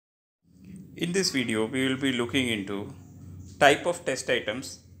In this video, we will be looking into type of test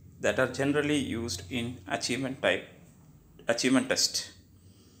items that are generally used in achievement test.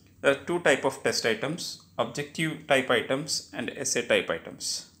 There are two type of test items: objective type items and essay type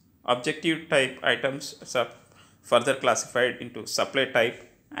items. Objective type items are further classified into supply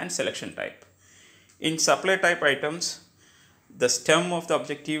type and selection type. In supply type items, the stem of the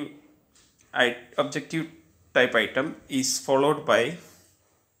objective type item is followed by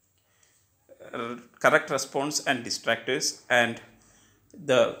correct response and distractors, and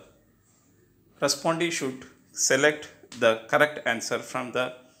the respondee should select the correct answer from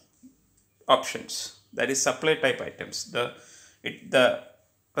the options, that is supply type items. The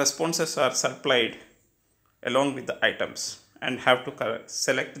responses are supplied along with the items and have to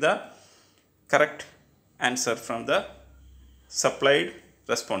select the correct answer from the supplied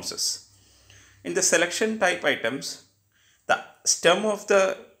responses. In the selection type items, the stem of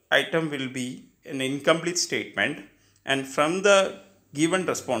the item will be an incomplete statement, and from the given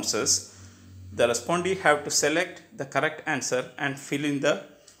responses, the respondee have to select the correct answer and fill in the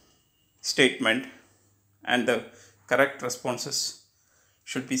statement, and the correct responses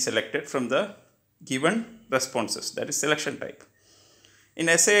should be selected from the given responses, that is selection type. In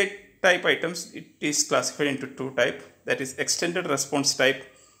essay type items, it is classified into two types, that is extended response type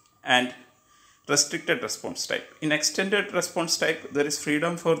and restricted response type. In extended response type, there is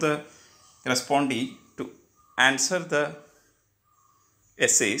freedom for the respondee to answer the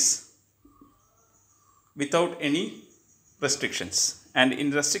essays without any restrictions. And in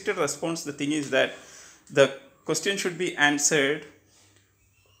restricted response, the thing is that the question should be answered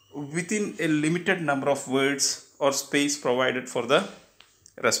within a limited number of words or space provided for the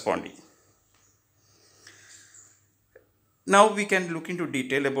respondee. Now we can look into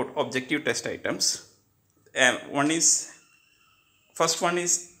detail about objective test items. First one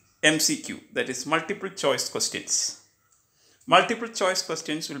is MCQ, that is multiple choice questions. Multiple choice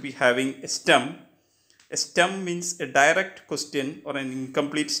questions will be having a stem. A stem means a direct question or an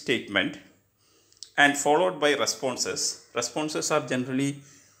incomplete statement, and followed by responses. Responses are generally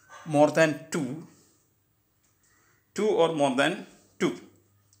more than two or more than two.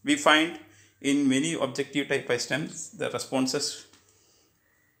 We find in many objective type items, the responses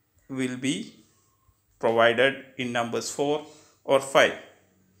will be provided in numbers 4 or 5.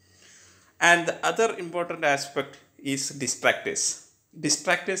 And the other important aspect is distractors.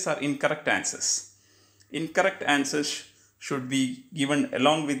 Distractors are incorrect answers. Incorrect answers should be given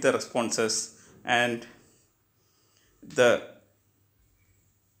along with the responses, and the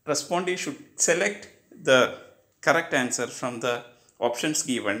respondee should select the correct answer from the options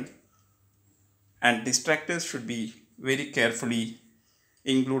given, and distractors should be very carefully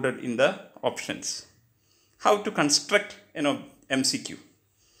included in the options. How to construct MCQ?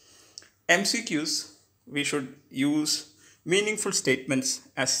 MCQs, we should use meaningful statements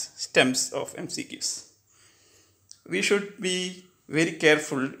as stems of MCQs. We should be very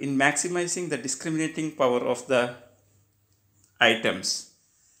careful in maximizing the discriminating power of the items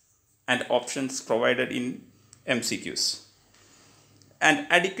and options provided in MCQs. An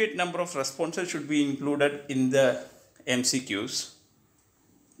adequate number of responses should be included in the MCQs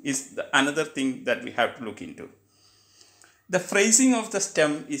is another thing that we have to look into. The phrasing of the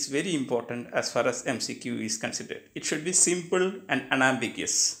stem is very important as far as MCQ is considered. It should be simple and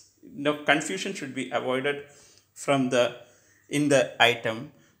unambiguous. No confusion should be avoided in the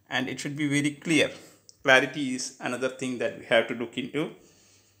item, and it should be very clear. Clarity is another thing that we have to look into.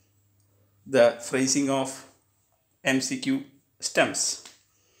 The phrasing of MCQ stems.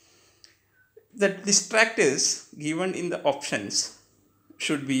 The distractors given in the options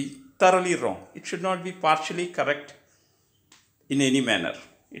should be thoroughly wrong. It should not be partially correct in any manner.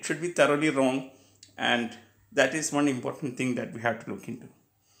 It should be thoroughly wrong, and that is one important thing that we have to look into.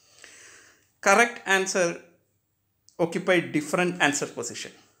 Correct answer occupy different answer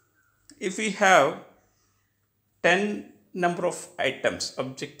position. If we have 10 number of items,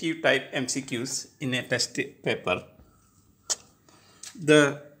 objective type MCQs in a test paper,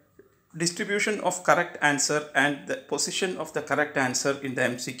 the distribution of correct answer and the position of the correct answer in the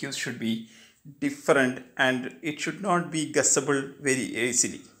MCQs should be different, and it should not be guessable very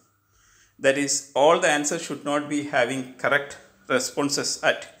easily. That is, all the answers should not be having correct responses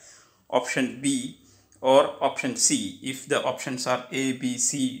at option B or option C. If the options are A, B,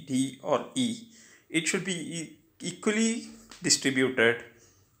 C, D or E, it should be equally distributed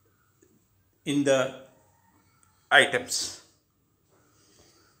in the items.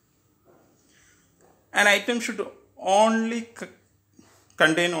 An item should only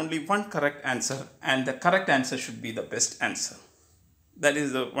contain only one correct answer, and the correct answer should be the best answer. That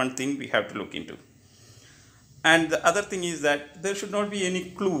is the one thing we have to look into. And the other thing is that there should not be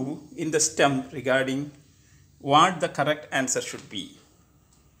any clue in the stem regarding what the correct answer should be.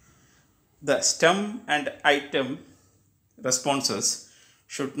 The stem and item responses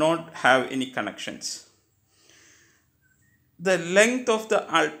should not have any connections. The length of the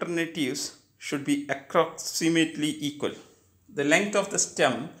alternatives should be approximately equal. The length of the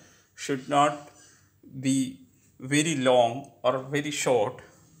stem should not be very long or very short,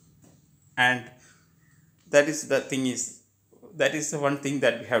 and that is the one thing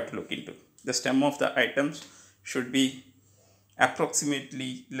that we have to look into. The stem of the items should be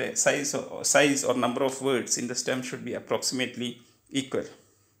approximately size or number of words in the stem should be approximately equal.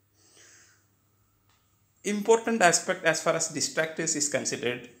 Important aspect as far as distractors is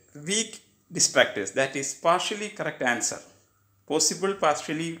considered: weak distractors, that is partially correct answer, possible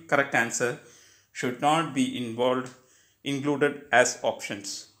partially correct answer should not be included as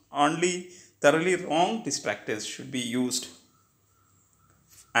options. Only thoroughly wrong distractors should be used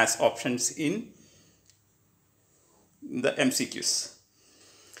as options in the MCQs.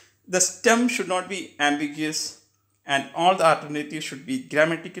 The stem should not be ambiguous, and all the alternatives should be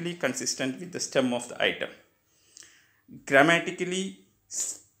grammatically consistent with the stem of the item. Grammatically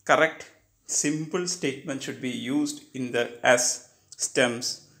correct simple statement should be used as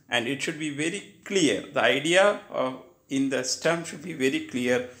stems, and it should be very clear. The idea in the stem should be very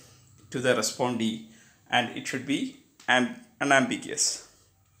clear to the respondee, and it should be unambiguous.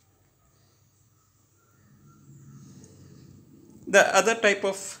 The other type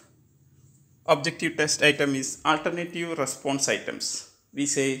of objective test item is alternative response items. We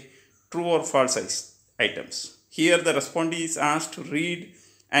say true or false items. Here the respondee is asked to read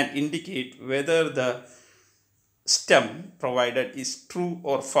and indicate whether the stem provided is true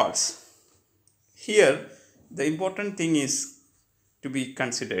or false. Here the important thing is to be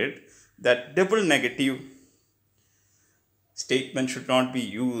considered that double negative statement should not be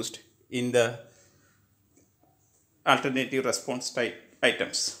used in the alternative response type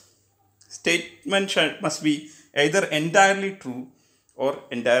items. Statement must be either entirely true or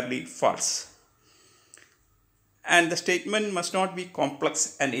entirely false. And the statement must not be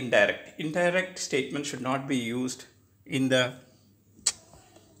complex and indirect. Indirect statement should not be used in the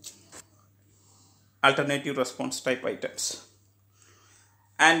alternative response type items.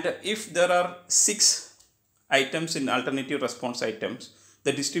 And if there are 6 items in alternative response items,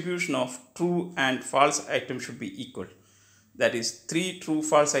 the distribution of true and false items should be equal. That is, 3 true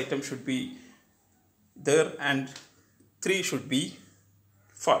false items should be there and 3 should be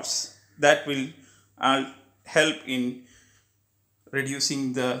false. That will help in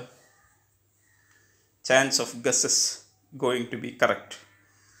reducing the chance of guesses going to be correct.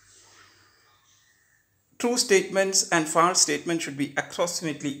 True statements and false statements should be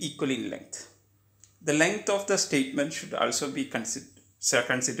approximately equal in length. The length of the statement should also be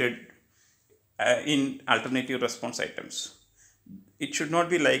considered in alternative response items. It should not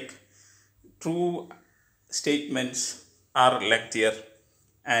be like true statements are lengthier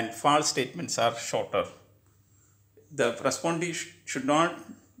and false statements are shorter. The respondee should not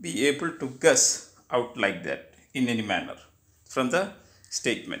be able to guess out like that in any manner from the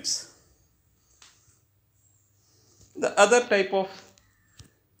statements. The other type of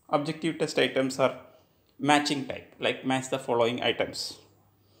objective test items are matching type, like match the following items.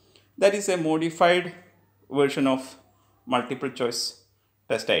 That is a modified version of multiple choice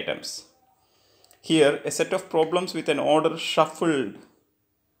test items. Here, a set of problems with an order shuffled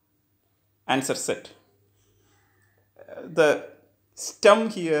answer set. The stem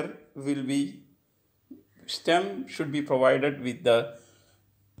here should be provided with the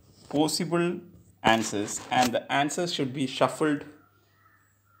possible answers, and the answers should be shuffled.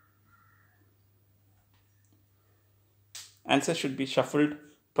 Answers should be shuffled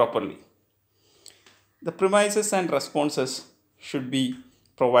properly. The premises and responses should be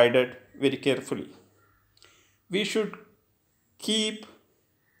provided very carefully. We should keep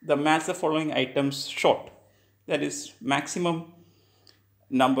the match the following items short. That is, maximum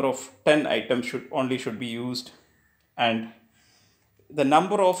number of 10 items should be used, and the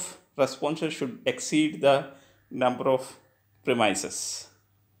number of responses should exceed the number of premises.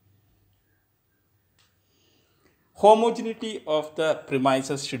 Homogeneity of the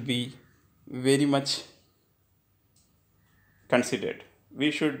premises should be very much considered.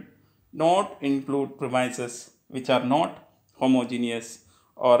 We should not include premises which are not homogeneous,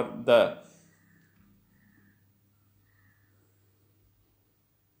 or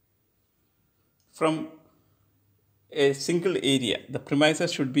from a single area. The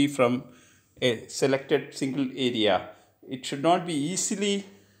premises should be from a selected single area it should not be easily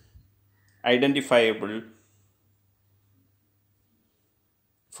identifiable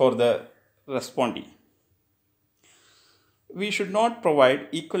for the respondee. We should not provide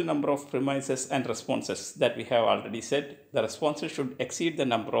equal number of premises and responses that we have already said. The responses should exceed the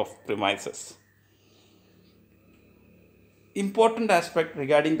number of premises. Important aspect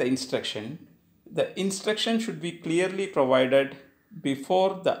regarding the instruction should be clearly provided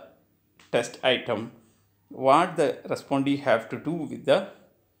before the test item what the respondee have to do with the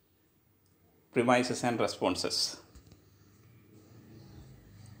premises and responses.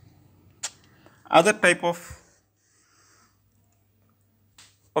 Other type of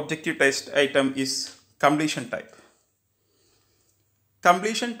objective test item is completion type.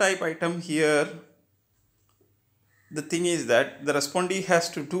 Completion type item here, the thing is that the respondee has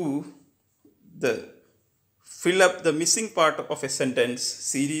to fill up the missing part of a sentence,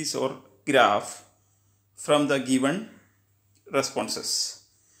 series or graph from the given responses.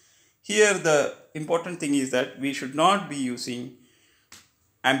 Here the important thing is that we should not be using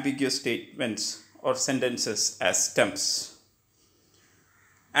ambiguous statements or sentences as stems.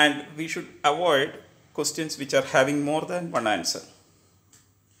 And we should avoid questions which are having more than one answer.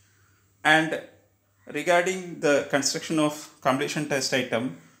 And regarding the construction of completion test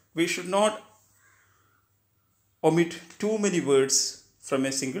item, we should not omit too many words from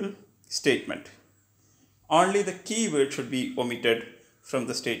a single statement. Only the key word should be omitted from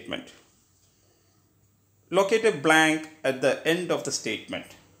the statement. Locate a blank at the end of the statement.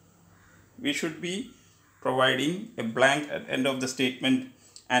 We should be providing a blank at the end of the statement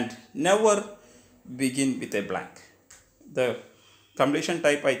and never begin with a blank. The completion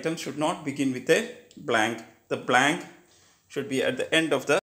type item should not begin with a blank. The blank should be at the end of the